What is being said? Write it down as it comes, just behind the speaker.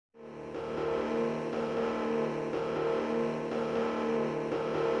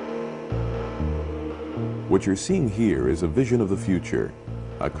What you're seeing here is a vision of the future,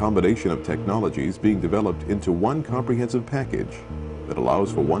 a combination of technologies being developed into one comprehensive package that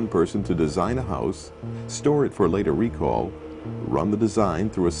allows for one person to design a house, store it for later recall, run the design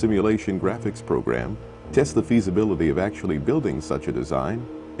through a simulation graphics program, test the feasibility of actually building such a design,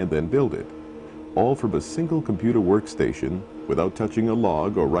 and then build it, all from a single computer workstation without touching a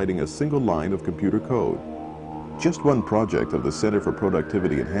log or writing a single line of computer code. Just one project of the Center for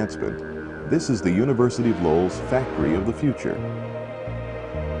Productivity Enhancement, this is the University of Lowell's Factory of the Future.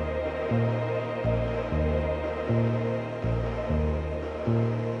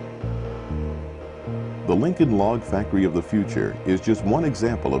 The Lincoln Log Factory of the Future is just one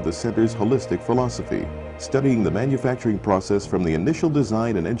example of the center's holistic philosophy, studying the manufacturing process from the initial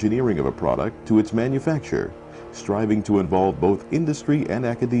design and engineering of a product to its manufacture, striving to involve both industry and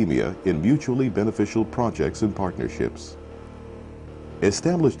academia in mutually beneficial projects and partnerships.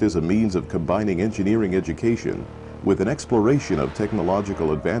 Established as a means of combining engineering education with an exploration of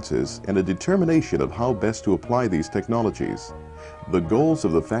technological advances and a determination of how best to apply these technologies, the goals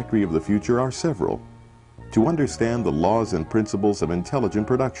of the Factory of the Future are several. To understand the laws and principles of intelligent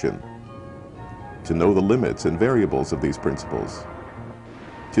production, to know the limits and variables of these principles,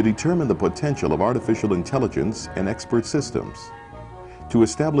 to determine the potential of artificial intelligence and expert systems, to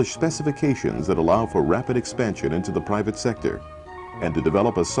establish specifications that allow for rapid expansion into the private sector, and to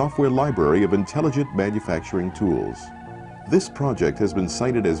develop a software library of intelligent manufacturing tools. This project has been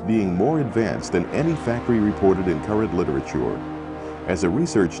cited as being more advanced than any factory reported in current literature. As a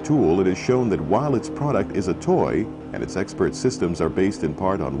research tool, it has shown that while its product is a toy, and its expert systems are based in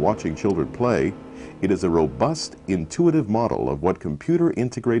part on watching children play, it is a robust, intuitive model of what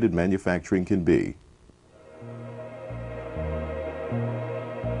computer-integrated manufacturing can be.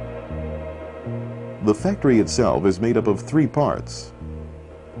 The factory itself is made up of 3 parts: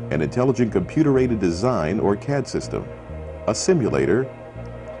 an intelligent computer-aided design or CAD system, a simulator,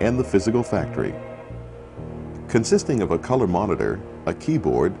 and the physical factory. Consisting of a color monitor, a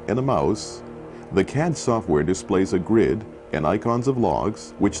keyboard, and a mouse, the CAD software displays a grid and icons of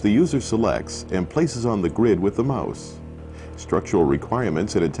logs which the user selects and places on the grid with the mouse. Structural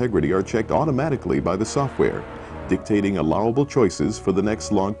requirements and integrity are checked automatically by the software, dictating allowable choices for the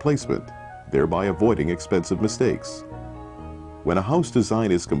next log placement, thereby avoiding expensive mistakes. When a house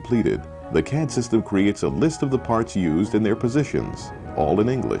design is completed, the CAD system creates a list of the parts used and their positions, all in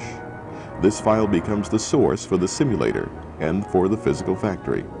English. This file becomes the source for the simulator and for the physical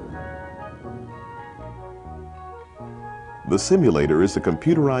factory. The simulator is a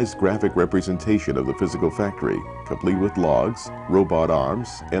computerized graphic representation of the physical factory, complete with logs, robot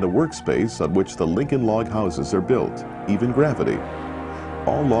arms, and a workspace on which the Lincoln log houses are built, even gravity.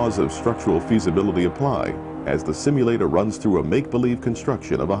 All laws of structural feasibility apply as the simulator runs through a make-believe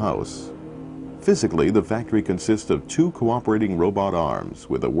construction of a house. Physically, the factory consists of 2 cooperating robot arms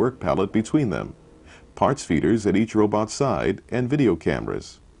with a work pallet between them, parts feeders at each robot's side, and video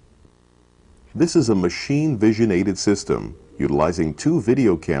cameras. This is a machine vision-aided system utilizing 2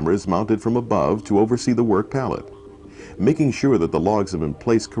 video cameras mounted from above to oversee the work pallet, making sure that the logs have been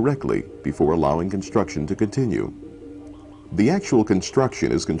placed correctly before allowing construction to continue. The actual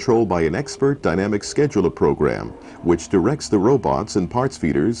construction is controlled by an expert dynamic scheduler program, which directs the robots and parts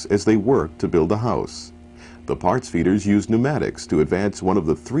feeders as they work to build a house. The parts feeders use pneumatics to advance one of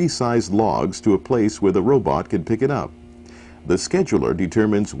the 3 sized logs to a place where the robot can pick it up. The scheduler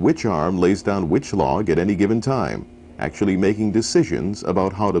determines which arm lays down which log at any given time, actually making decisions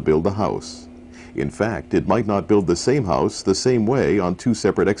about how to build the house. In fact, it might not build the same house the same way on 2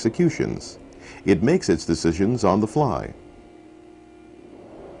 separate executions. It makes its decisions on the fly.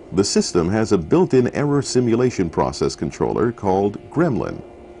 The system has a built-in error simulation process controller called Gremlin,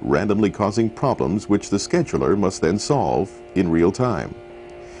 randomly causing problems which the scheduler must then solve in real time.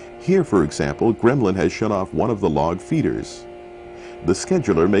 Here, for example, Gremlin has shut off one of the log feeders. The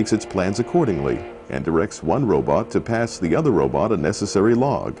scheduler makes its plans accordingly and directs one robot to pass the other robot a necessary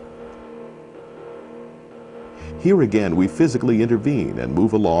log. Here again, we physically intervene and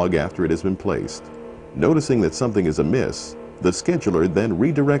move a log after it has been placed. Noticing that something is amiss, the scheduler then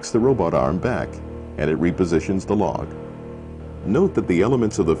redirects the robot arm back, and it repositions the log. Note that the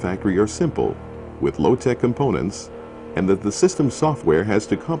elements of the factory are simple, with low-tech components, and that the system software has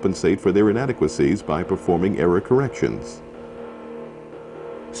to compensate for their inadequacies by performing error corrections.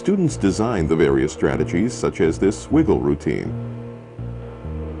 Students design the various strategies, such as this wiggle routine.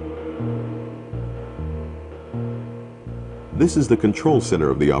 This is the control center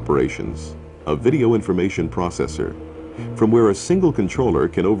of the operations, a video information processor, from where a single controller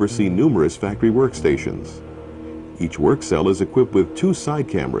can oversee numerous factory workstations. Each work cell is equipped with 2 side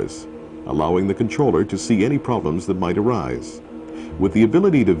cameras, allowing the controller to see any problems that might arise. With the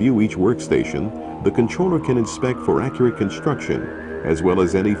ability to view each workstation, the controller can inspect for accurate construction, as well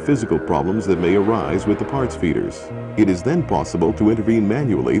as any physical problems that may arise with the parts feeders. It is then possible to intervene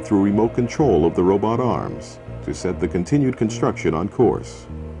manually through remote control of the robot arms to set the continued construction on course.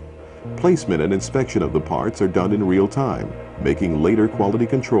 Placement and inspection of the parts are done in real time, making later quality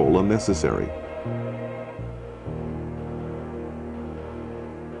control unnecessary.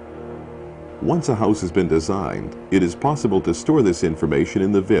 Once a house has been designed, it is possible to store this information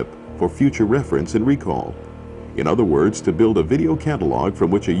in the VIP for future reference and recall. In other words, to build a video catalog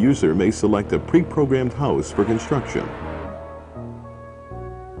from which a user may select a pre-programmed house for construction.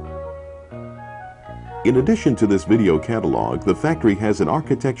 In addition to this video catalog, the factory has an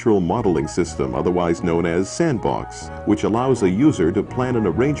architectural modeling system, otherwise known as Sandbox, which allows a user to plan an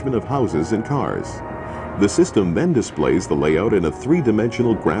arrangement of houses and cars. The system then displays the layout in a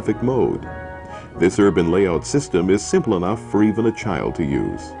three-dimensional graphic mode. This urban layout system is simple enough for even a child to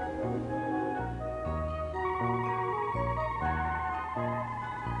use.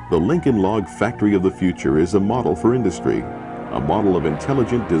 The Lincoln Log Factory of the Future is a model for industry, a model of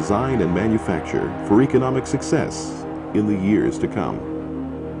intelligent design and manufacture for economic success in the years to come.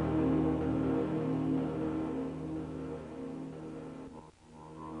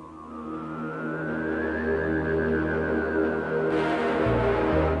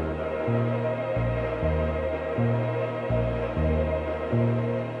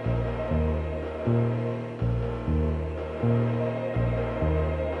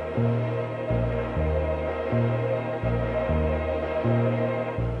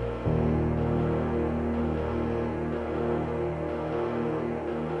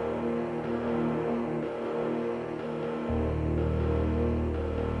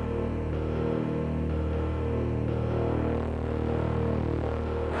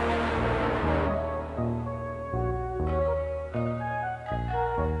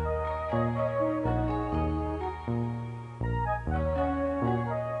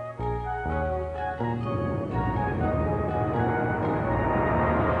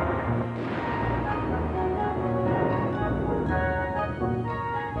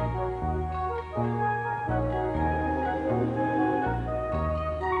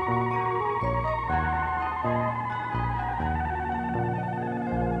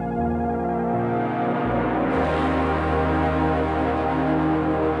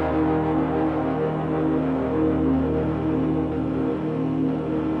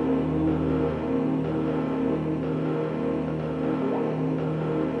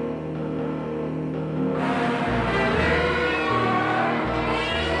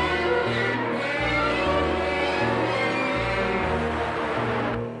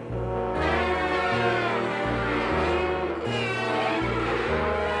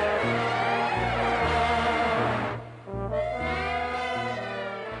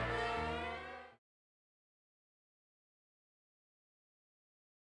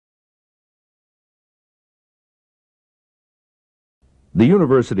 The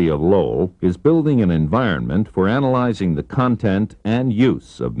University of Lowell is building an environment for analyzing the content and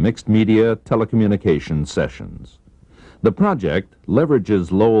use of mixed media telecommunications sessions. The project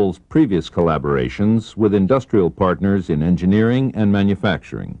leverages Lowell's previous collaborations with industrial partners in engineering and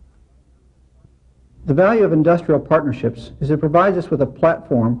manufacturing. The value of industrial partnerships is it provides us with a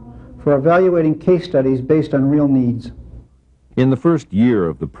platform for evaluating case studies based on real needs. In the first year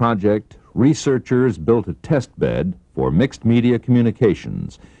of the project, researchers built a test bed for mixed media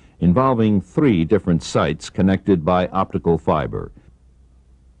communications involving 3 different sites connected by optical fiber.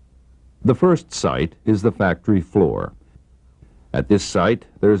 The first site is the factory floor. At this site,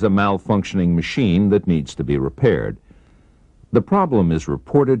 there's a malfunctioning machine that needs to be repaired. The problem is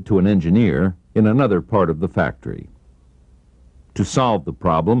reported to an engineer in another part of the factory. To solve the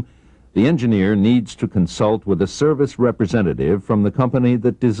problem, the engineer needs to consult with a service representative from the company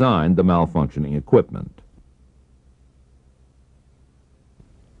that designed the malfunctioning equipment.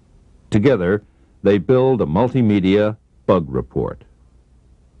 Together, they build a multimedia bug report.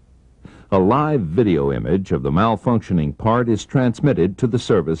 A live video image of the malfunctioning part is transmitted to the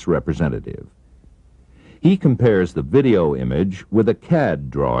service representative. He compares the video image with a CAD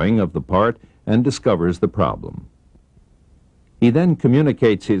drawing of the part and discovers the problem. He then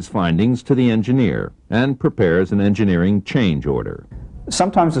communicates his findings to the engineer and prepares an engineering change order.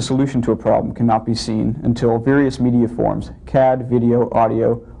 Sometimes the solution to a problem cannot be seen until various media forms, CAD, video,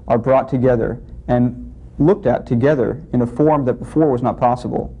 audio, are brought together and looked at together in a form that before was not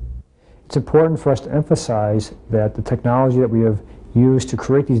possible. It's important for us to emphasize that the technology that we have used to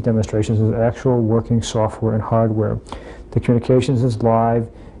create these demonstrations is actual working software and hardware. The communications is live.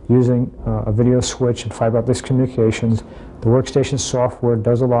 using a video switch and fiber optic communications. The workstation software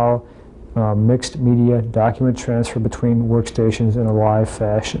does allow mixed media document transfer between workstations in a live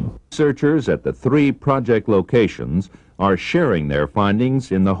fashion. Researchers at the 3 project locations are sharing their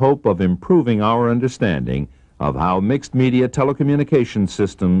findings in the hope of improving our understanding of how mixed media telecommunication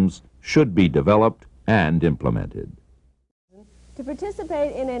systems should be developed and implemented. To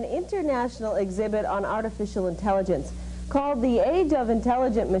participate in an international exhibit on artificial intelligence called The Age of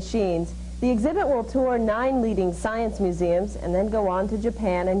Intelligent Machines, the exhibit will tour 9 leading science museums and then go on to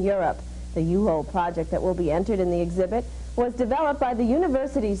Japan and Europe. The Lowell project that will be entered in the exhibit was developed by the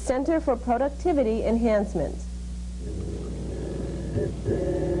university's Center for Productivity Enhancement.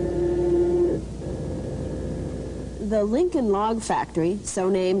 The Lincoln Log Factory, so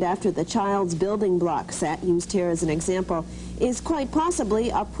named after the child's building block set used here as an example, is quite possibly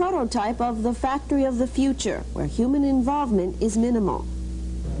a prototype of the factory of the future, where human involvement is minimal.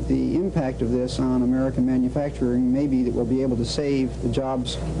 The impact of this on American manufacturing may be that we'll be able to save the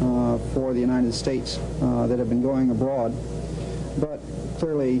jobs for the United States that have been going abroad. But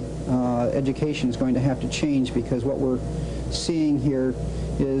clearly, education is going to have to change, because what we're seeing here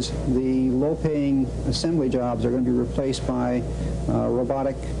is the low-paying assembly jobs are going to be replaced by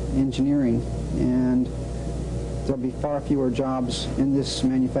robotic engineering, and there'll be far fewer jobs in this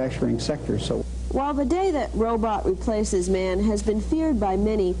manufacturing sector. So, while the day that robot replaces man has been feared by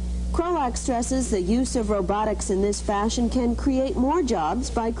many, Krolak stresses the use of robotics in this fashion can create more jobs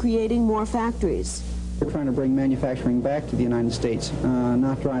by creating more factories. We're trying to bring manufacturing back to the United States,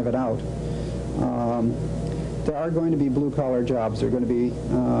 not drive it out. There are going to be blue-collar jobs. They're going to be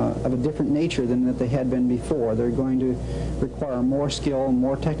of a different nature than that they had been before. They're going to require more skill,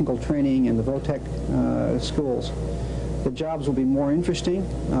 more technical training in the VOTEC schools. The jobs will be more interesting.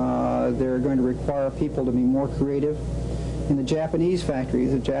 They're going to require people to be more creative. In the Japanese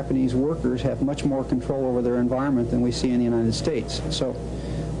factories, the Japanese workers have much more control over their environment than we see in the United States. So,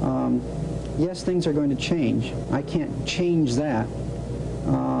 yes, things are going to change. I can't change that.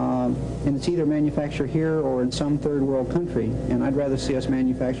 And it's either manufactured here or in some third world country, and I'd rather see us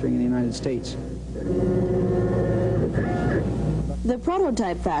manufacturing in the United States. The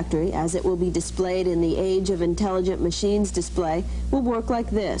prototype factory, as it will be displayed in the Age of Intelligent Machines display, will work like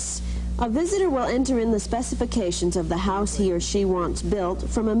this. A visitor will enter in the specifications of the house he or she wants built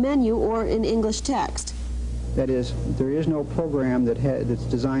from a menu or in English text. That is, there is no program that's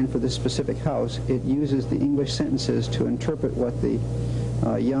designed for this specific house. It uses the English sentences to interpret what the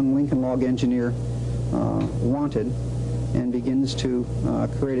young Lincoln Log engineer wanted, and begins to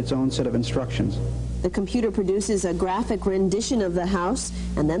create its own set of instructions. The computer produces a graphic rendition of the house,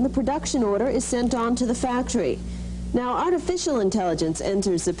 and then the production order is sent on to the factory. Now, artificial intelligence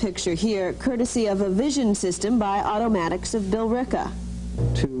enters the picture here, courtesy of a vision system by Automatics of Bill Ricca.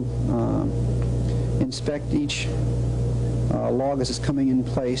 To inspect each log as it's coming in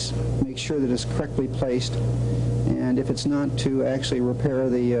place, make sure that it's correctly placed, and if it's not, to actually repair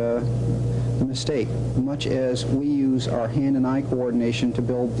the mistake, much as we use our hand and eye coordination to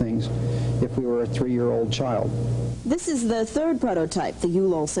build things if we were a 3-year-old child. This is the 3rd prototype the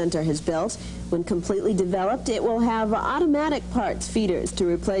Lowell Center has built. When completely developed, it will have automatic parts feeders to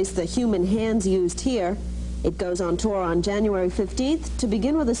replace the human hands used here. It goes on tour on January 15th to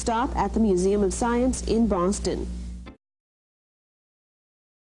begin with a stop at the Museum of Science in Boston.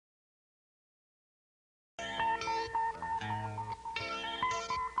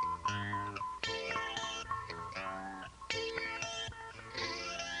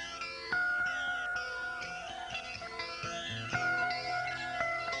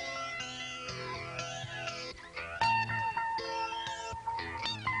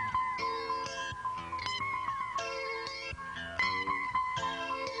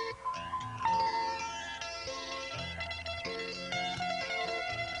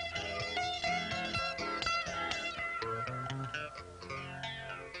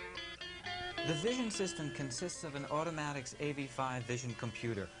 The vision system consists of an Automatics AV5 vision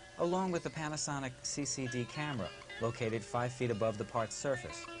computer, along with the Panasonic CCD camera, located 5 feet above the part's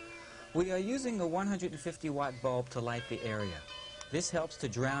surface. We are using a 150-watt bulb to light the area. This helps to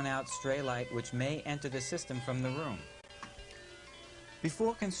drown out stray light which may enter the system from the room.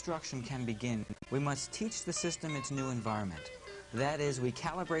 Before construction can begin, we must teach the system its new environment. That is, we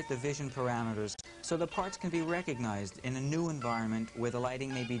calibrate the vision parameters so the parts can be recognized in a new environment where the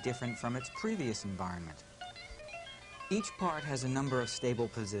lighting may be different from its previous environment. Each part has a number of stable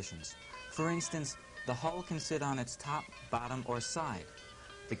positions. For instance, the hull can sit on its top, bottom, or side.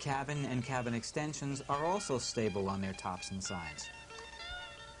 The cabin and cabin extensions are also stable on their tops and sides.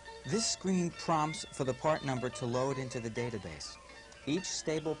 This screen prompts for the part number to load into the database. Each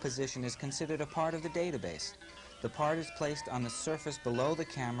stable position is considered a part of the database. The part is placed on the surface below the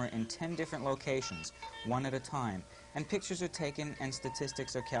camera in 10 different locations, one at a time, and pictures are taken and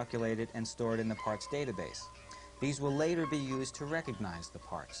statistics are calculated and stored in the parts database. These will later be used to recognize the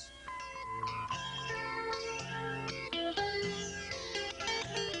parts.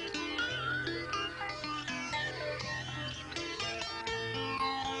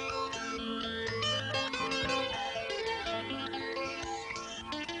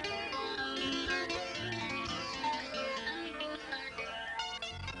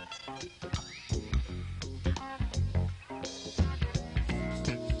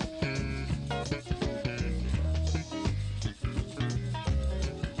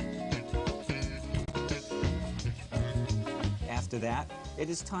 After that, it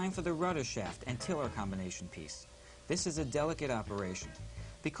is time for the rudder shaft and tiller combination piece. This is a delicate operation.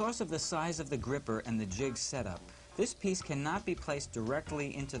 Because of the size of the gripper and the jig setup, this piece cannot be placed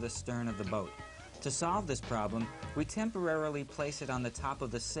directly into the stern of the boat. To solve this problem, we temporarily place it on the top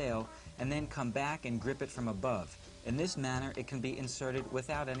of the sail and then come back and grip it from above. In this manner, it can be inserted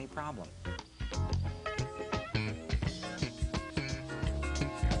without any problem.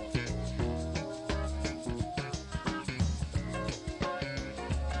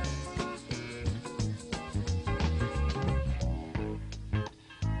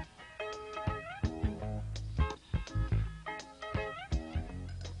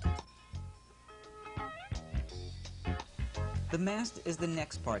 The mast is the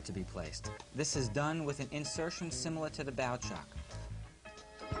next part to be placed. This is done with an insertion similar to the bow chock.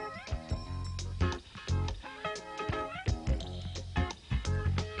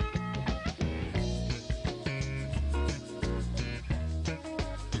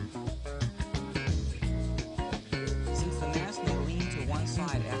 Since the mast may lean to one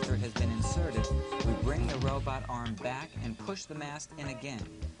side after it has been inserted, we bring the robot arm back and push the mast in again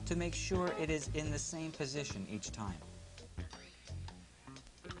to make sure it is in the same position each time.